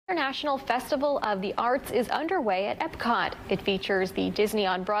International Festival of the Arts is underway at Epcot. It features the Disney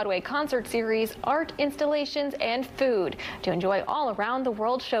on Broadway concert series, art installations, and food to enjoy all around the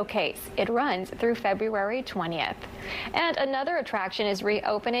world showcase. It runs through February 20th. And another attraction is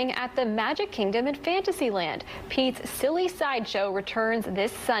reopening at the Magic Kingdom in Fantasyland. Pete's Silly Sideshow returns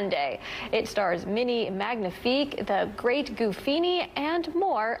this Sunday. It stars Minnie Magnifique, the Great Goofini, and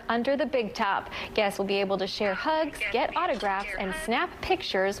more under the big top. Guests will be able to share hugs, get autographs, and snap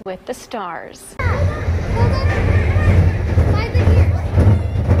pictures with the stars.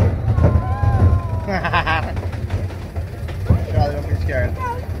 Charlie, don't be scared.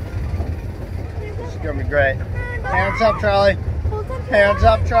 This is gonna be great. Hands up, Charlie. Hands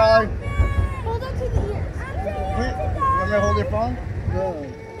up, Charlie. Hold on to the ears. You want me to hold your phone? Good.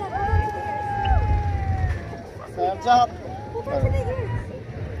 Hands up. Hold on to the ears.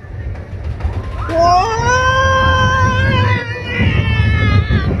 Whoa!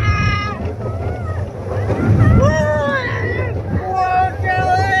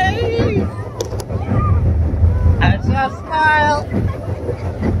 Smile.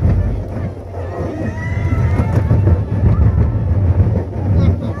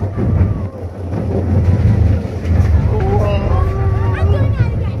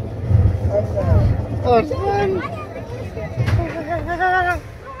 Oh,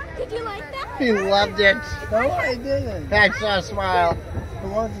 did you like that? He loved it. No, I didn't. I saw a smile. It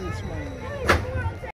wasn't a smile.